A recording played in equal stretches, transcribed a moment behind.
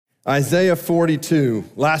Isaiah 42.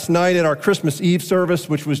 Last night at our Christmas Eve service,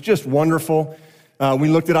 which was just wonderful, we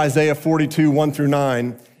looked at Isaiah 42, 1 through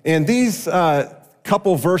 9. And these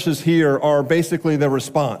couple verses here are basically the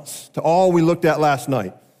response to all we looked at last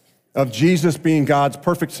night of Jesus being God's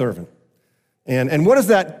perfect servant. And what's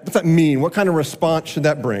that mean? What kind of response should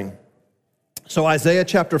that bring? So Isaiah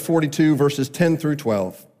chapter 42, verses 10 through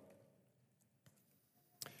 12.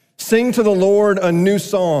 Sing to the Lord a new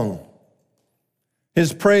song,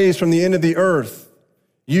 his praise from the end of the earth,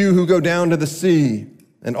 you who go down to the sea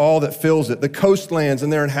and all that fills it, the coastlands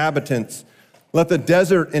and their inhabitants. Let the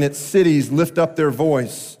desert and its cities lift up their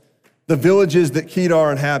voice, the villages that Kedar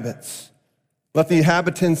inhabits. Let the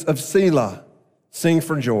inhabitants of Selah sing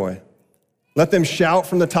for joy. Let them shout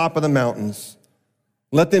from the top of the mountains.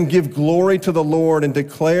 Let them give glory to the Lord and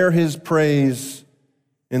declare his praise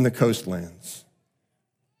in the coastlands.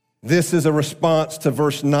 This is a response to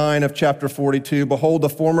verse 9 of chapter 42. Behold, the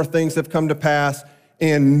former things have come to pass,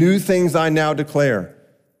 and new things I now declare.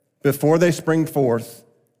 Before they spring forth,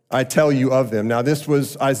 I tell you of them. Now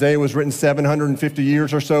Isaiah was written 750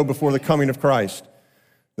 years or so before the coming of Christ.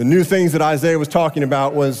 The new things that Isaiah was talking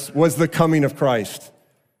about was the coming of Christ,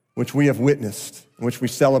 which we have witnessed, which we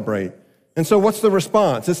celebrate. And so what's the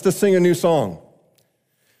response? It's to sing a new song.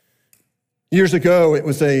 Years ago,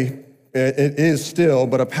 it is still,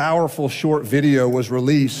 but a powerful short video was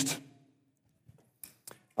released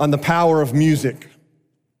on the power of music.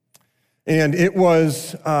 And it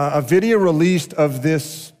was a video released of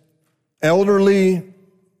this elderly,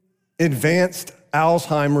 advanced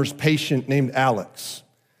Alzheimer's patient named Alex.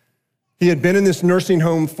 He had been in this nursing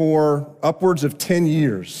home for upwards of 10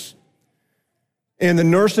 years. And the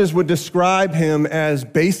nurses would describe him as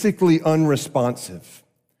basically unresponsive.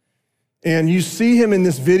 And you see him in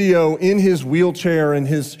this video in his wheelchair, and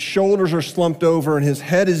his shoulders are slumped over and his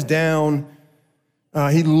head is down.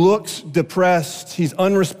 He looks depressed. He's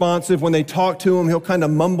unresponsive. When they talk to him, he'll kind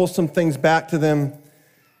of mumble some things back to them.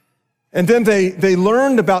 And then they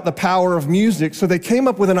learned about the power of music, so they came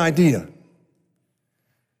up with an idea.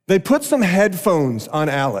 They put some headphones on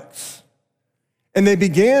Alex, and they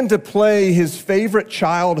began to play his favorite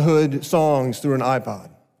childhood songs through an iPod.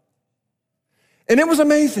 And it was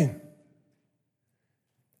amazing.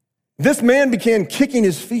 This man began kicking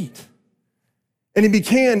his feet, and he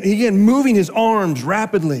began moving his arms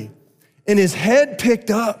rapidly, and his head picked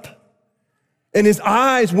up, and his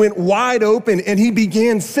eyes went wide open, and he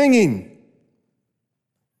began singing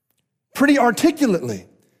pretty articulately.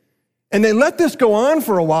 And they let this go on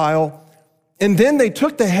for a while, and then they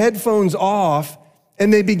took the headphones off,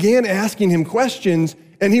 and they began asking him questions,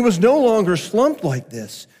 and he was no longer slumped like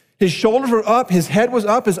this. His shoulders were up, his head was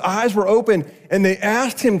up, his eyes were open, and they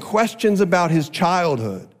asked him questions about his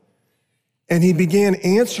childhood. And he began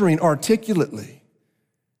answering articulately.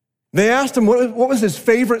 They asked him what was his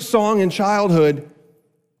favorite song in childhood,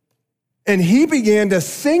 and he began to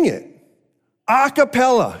sing it, a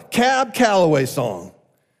cappella, Cab Calloway song.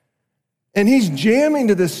 And he's jamming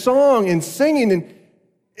to this song and singing, and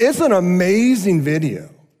it's an amazing video.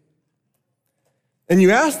 And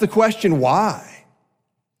you ask the question, why?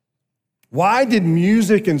 Why did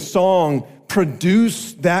music and song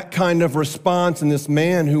produce that kind of response in this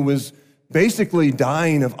man who was basically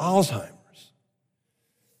dying of Alzheimer's?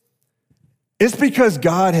 It's because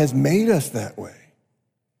God has made us that way.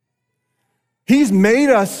 He's made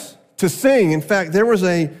us to sing. In fact, there was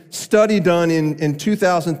a study done in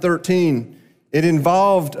 2013. It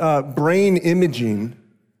involved brain imaging,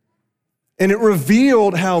 and it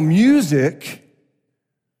revealed how music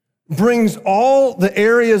brings all the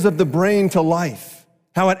areas of the brain to life,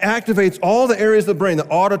 how it activates all the areas of the brain, the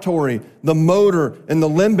auditory, the motor, and the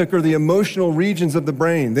limbic, or the emotional regions of the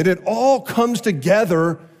brain, that it all comes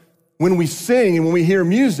together when we sing and when we hear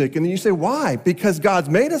music. And then you say, why? Because God's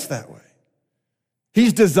made us that way.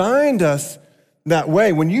 He's designed us that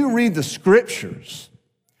way. When you read the scriptures,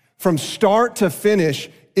 from start to finish,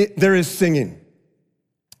 there is singing.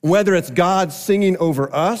 Whether it's God singing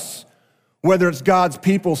over us, whether it's God's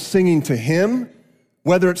people singing to him,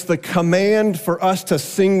 whether it's the command for us to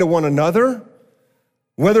sing to one another,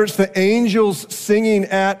 whether it's the angels singing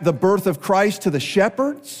at the birth of Christ to the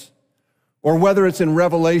shepherds, or whether it's in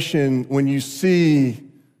Revelation when you see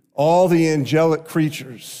all the angelic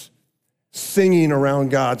creatures singing around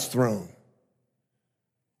God's throne.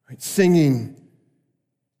 Right? Singing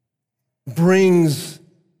brings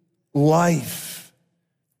life.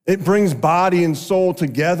 It brings body and soul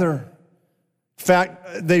together. In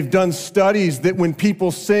fact, they've done studies that when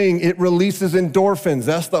people sing, it releases endorphins.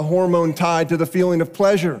 That's the hormone tied to the feeling of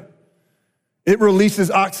pleasure. It releases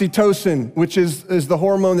oxytocin, which is the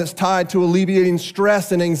hormone that's tied to alleviating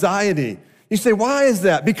stress and anxiety. You say, why is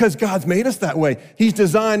that? Because God's made us that way. He's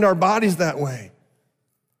designed our bodies that way,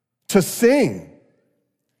 to sing.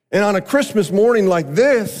 And on a Christmas morning like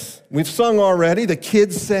this, we've sung already, the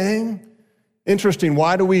kids sang. Interesting,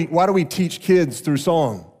 why do we teach kids through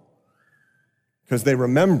song? Because they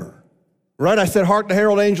remember, right? I said, hark the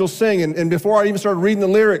herald angels sing, and before I even started reading the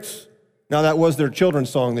lyrics, now that was their children's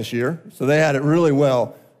song this year, so they had it really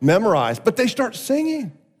well memorized, but they start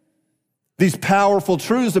singing these powerful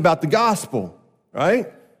truths about the gospel,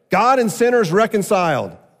 right? God and sinners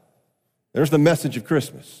reconciled. There's the message of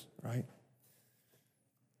Christmas, right?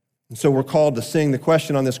 And so we're called to sing. The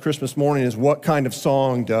question on this Christmas morning is, what kind of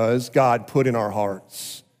song does God put in our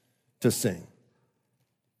hearts to sing?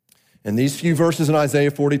 And these few verses in Isaiah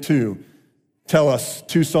 42 tell us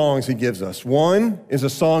two songs he gives us. One is a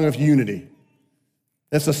song of unity.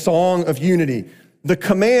 It's a song of unity. The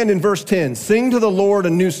command in verse 10, sing to the Lord a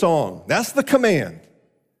new song. That's the command.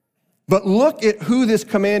 But look at who this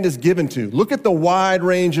command is given to. Look at the wide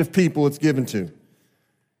range of people it's given to.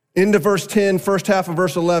 Into verse 10, first half of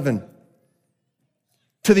verse 11.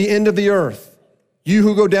 To the end of the earth, you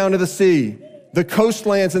who go down to the sea, the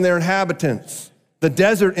coastlands and their inhabitants, the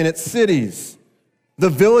desert and its cities, the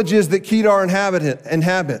villages that Kedar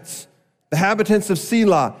inhabits, the inhabitants of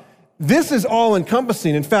Selah. This is all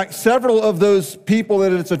encompassing. In fact, several of those people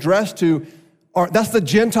that it's addressed to that's the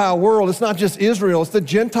Gentile world. It's not just Israel, it's the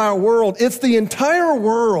Gentile world. It's the entire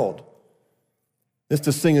world is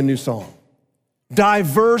to sing a new song.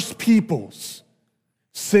 Diverse peoples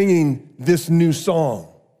singing this new song.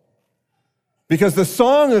 Because the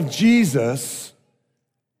song of Jesus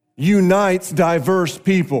unites diverse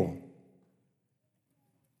people.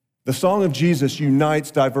 The song of Jesus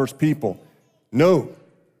unites diverse people. No,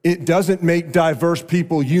 it doesn't make diverse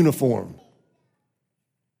people uniform.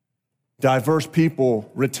 Diverse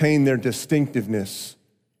people retain their distinctiveness,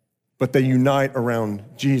 but they unite around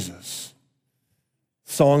Jesus.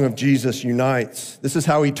 Song of Jesus unites. This is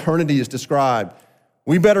how eternity is described.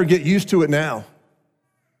 We better get used to it now,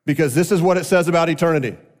 because this is what it says about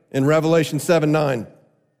eternity in Revelation 7:9.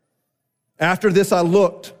 After this I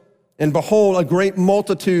looked, and behold, a great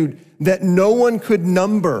multitude that no one could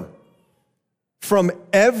number, from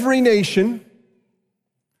every nation,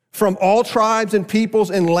 from all tribes and peoples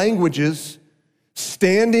and languages,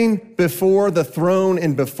 standing before the throne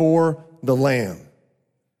and before the Lamb.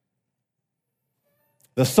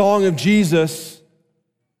 The song of Jesus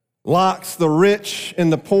locks the rich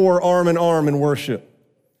and the poor arm in arm in worship.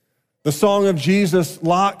 The song of Jesus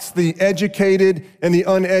locks the educated and the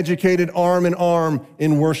uneducated arm in arm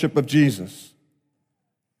in worship of Jesus.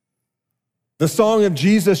 The song of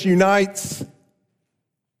Jesus unites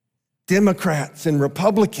Democrats and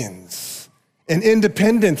Republicans and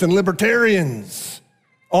independents and libertarians,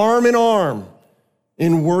 arm in arm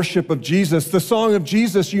in worship of Jesus. The song of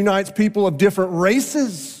Jesus unites people of different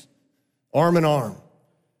races, arm in arm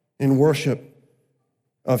in worship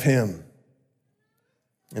of him.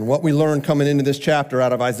 And what we learn coming into this chapter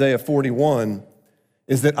out of Isaiah 41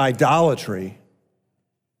 is that idolatry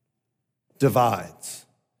divides.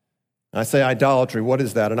 I say idolatry, what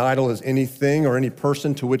is that? An idol is anything or any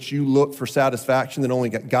person to which you look for satisfaction that only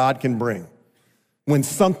God can bring. When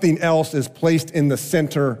something else is placed in the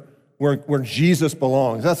center where Jesus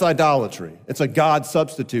belongs, that's idolatry. It's a God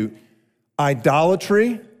substitute.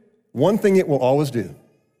 Idolatry, one thing it will always do,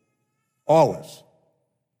 always,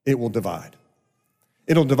 it will divide.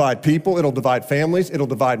 It'll divide people, it'll divide families, it'll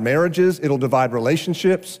divide marriages, it'll divide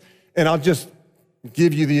relationships. And I'll just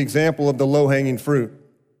give you the example of the low-hanging fruit.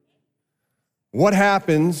 What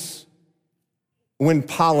happens when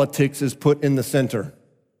politics is put in the center?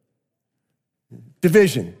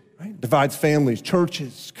 Division, right? Divides families,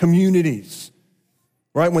 churches, communities,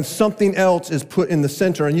 right? When something else is put in the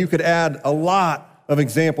center, and you could add a lot of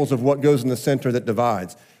examples of what goes in the center that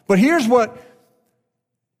divides. But here's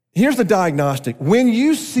the diagnostic. When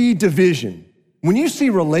you see division, when you see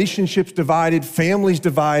relationships divided, families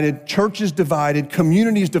divided, churches divided,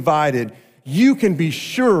 communities divided, you can be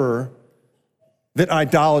sure that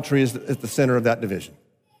idolatry is at the center of that division.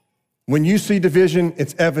 When you see division,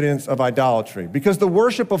 it's evidence of idolatry, because the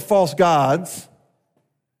worship of false gods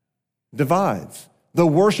divides. The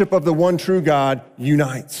worship of the one true God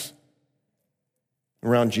unites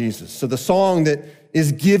around Jesus. So the song that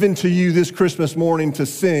is given to you this Christmas morning to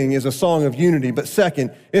sing is a song of unity, but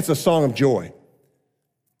second, it's a song of joy.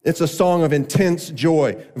 It's a song of intense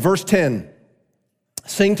joy. Verse 10,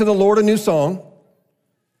 sing to the Lord a new song,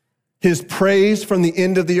 his praise from the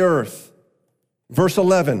end of the earth. Verse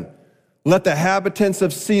 11, let the inhabitants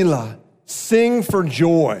of Selah Sing for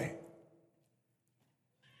joy.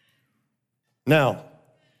 Now,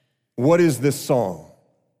 what is this song?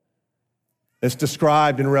 It's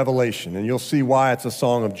described in Revelation, and you'll see why it's a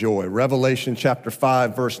song of joy. Revelation chapter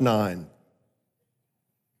 5, verse 9.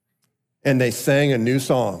 And they sang a new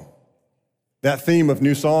song. That theme of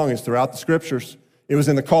new song is throughout the scriptures. It was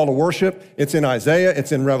in the call to worship. It's in Isaiah.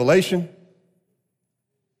 It's in Revelation.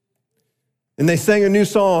 And they sang a new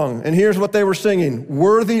song, and here's what they were singing.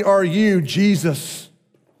 Worthy are you, Jesus,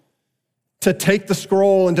 to take the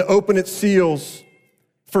scroll and to open its seals,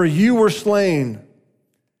 for you were slain,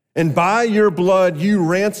 and by your blood you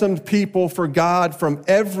ransomed people for God from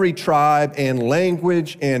every tribe and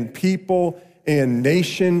language and people and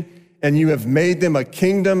nation, and you have made them a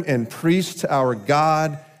kingdom and priests to our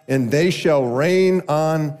God, and they shall reign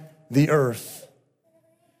on the earth.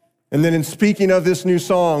 And then in speaking of this new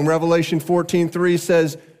song, Revelation 14:3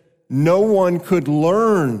 says, no one could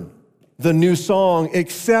learn the new song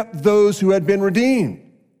except those who had been redeemed.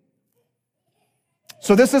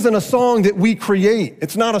 So this isn't a song that we create.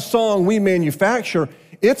 It's not a song we manufacture.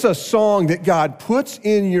 It's a song that God puts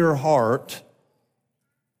in your heart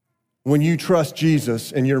when you trust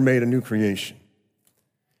Jesus and you're made a new creation.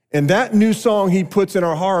 And that new song he puts in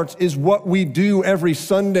our hearts is what we do every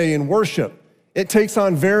Sunday in worship. It takes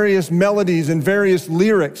on various melodies and various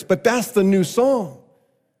lyrics, but that's the new song.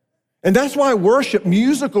 And that's why worship,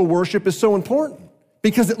 musical worship, is so important,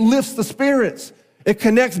 because it lifts the spirits. It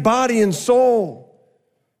connects body and soul.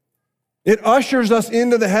 It ushers us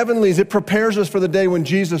into the heavenlies. It prepares us for the day when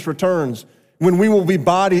Jesus returns, when we will be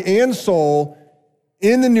body and soul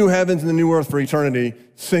in the new heavens and the new earth for eternity,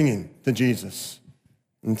 singing to Jesus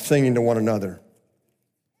and singing to one another.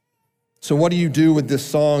 So what do you do with this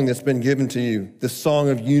song that's been given to you, this song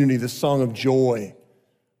of unity, this song of joy?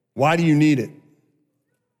 Why do you need it?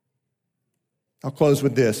 I'll close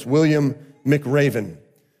with this. William McRaven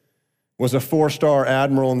was a 4-star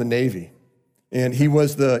admiral in the Navy, and he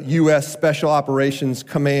was the U.S. Special Operations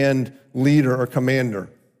Command leader or commander.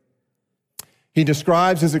 He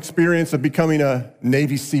describes his experience of becoming a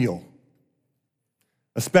Navy SEAL,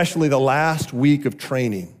 especially the last week of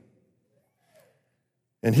training.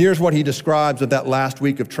 And here's what he describes of that last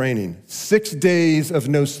week of training. 6 days of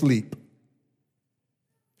no sleep,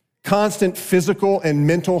 constant physical and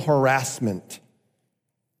mental harassment,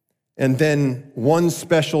 and then one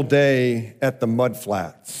special day at the mud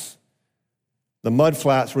flats. The mud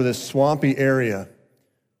flats were this swampy area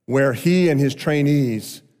where he and his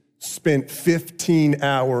trainees spent 15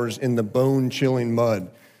 hours in the bone-chilling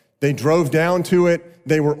mud. They drove down to it.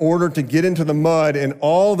 They were ordered to get into the mud, and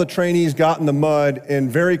all the trainees got in the mud, and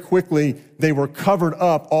very quickly they were covered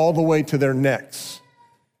up all the way to their necks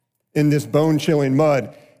in this bone-chilling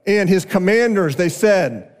mud. And his commanders, they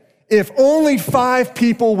said, if only 5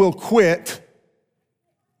 people will quit,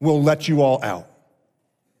 we'll let you all out.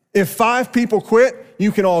 If 5 people quit,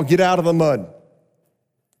 you can all get out of the mud.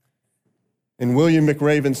 And William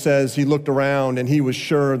McRaven says he looked around and he was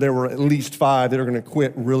sure there were at least 5 that are going to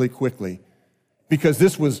quit really quickly, because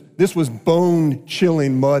this was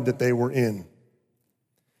bone-chilling mud that they were in.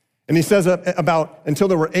 And he says until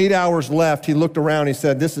there were 8 hours left, he looked around, he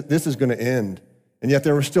said, this is going to end. And yet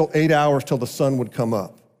there were still 8 hours till the sun would come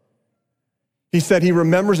up. He said he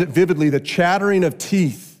remembers it vividly, the chattering of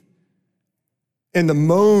teeth and the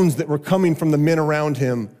moans that were coming from the men around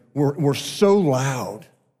him were so loud.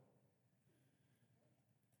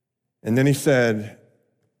 And then he said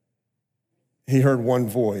he heard one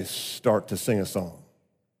voice start to sing a song.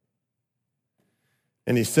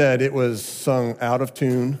 And he said it was sung out of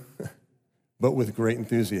tune, but with great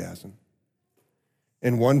enthusiasm.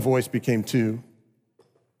 And one voice became 2,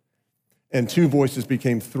 and 2 voices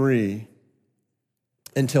became 3,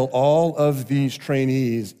 until all of these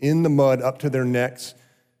trainees in the mud up to their necks,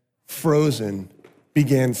 frozen,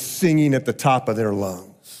 began singing at the top of their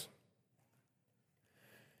lungs.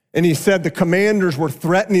 And he said the commanders were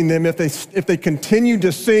threatening them if they continued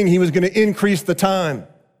to sing, he was going to increase the time.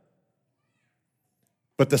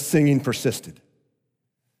 But the singing persisted.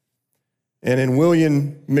 And in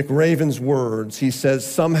William McRaven's words, he says,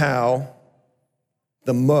 somehow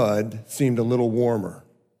the mud seemed a little warmer,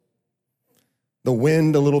 the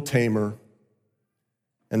wind a little tamer,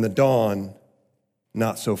 and the dawn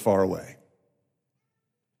not so far away.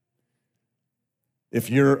 If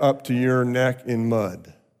you're up to your neck in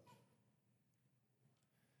mud,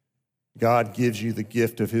 God gives you the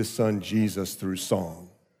gift of his son Jesus through song.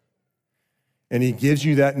 And he gives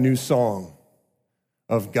you that new song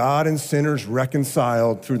of God and sinners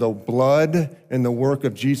reconciled through the blood and the work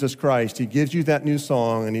of Jesus Christ. He gives you that new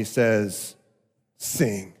song and he says,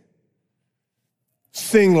 sing.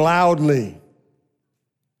 Sing loudly.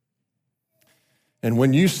 And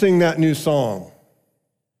when you sing that new song,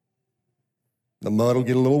 the mud will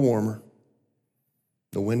get a little warmer,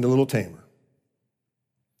 the wind a little tamer,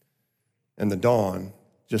 and the dawn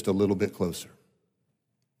just a little bit closer.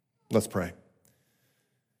 Let's pray.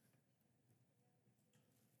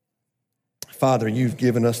 Father, you've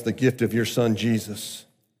given us the gift of your Son, Jesus,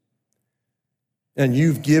 and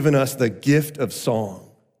you've given us the gift of song.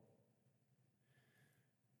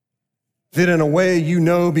 That in a way, you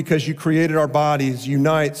know, because you created our bodies,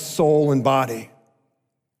 unites soul and body,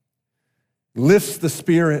 lifts the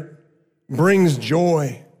spirit, brings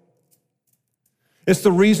joy. It's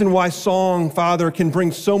the reason why song, Father, can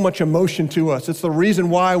bring so much emotion to us. It's the reason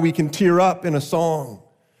why we can tear up in a song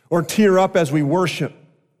or tear up as we worship,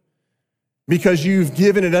 because you've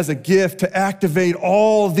given it as a gift to activate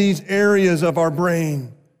all these areas of our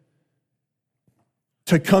brain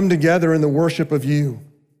to come together in the worship of you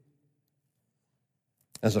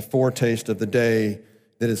as a foretaste of the day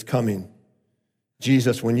that is coming.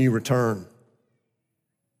 Jesus, when you return.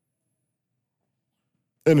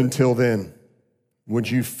 And until then, would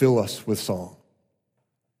you fill us with song?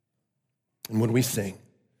 And would we sing?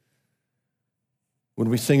 Would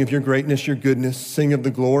we sing of your greatness, your goodness, sing of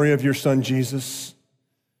the glory of your Son, Jesus?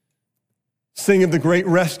 Sing of the great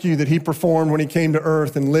rescue that he performed when he came to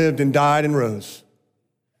earth and lived and died and rose.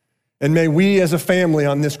 And may we as a family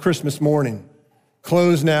on this Christmas morning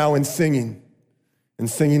close now in singing and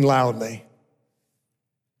singing loudly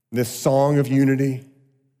this song of unity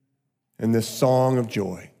and this song of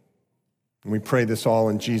joy. And we pray this all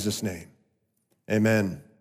in Jesus' name. Amen.